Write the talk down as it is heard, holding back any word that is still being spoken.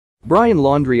Brian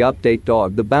Laundrie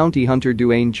update. The Bounty Hunter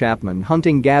Duane Chapman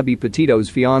hunting Gabby Petito's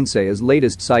fiance as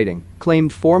latest sighting,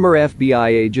 claimed former FBI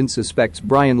agent suspects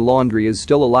Brian Laundrie is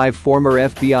still alive. Former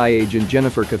FBI agent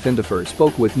Jennifer Coffindaffer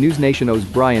spoke with NewsNationNow's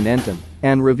Brian Entin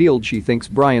and revealed she thinks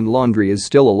Brian Laundrie is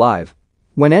still alive.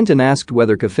 When Entin asked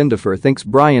whether Coffindaffer thinks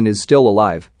Brian is still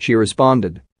alive, she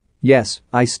responded, "Yes,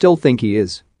 I still think he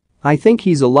is. I think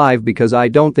he's alive because I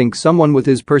don't think someone with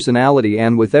his personality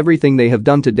and with everything they have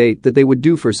done to date that they would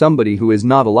do for somebody who is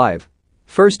not alive.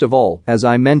 First of all, as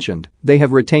I mentioned, they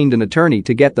have retained an attorney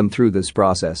to get them through this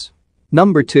process.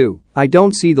 Number 2, I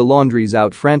don't see the Laundries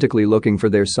out frantically looking for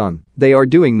their son. They are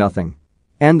doing nothing.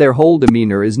 And their whole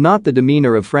demeanor is not the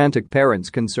demeanor of frantic parents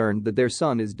concerned that their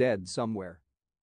son is dead somewhere."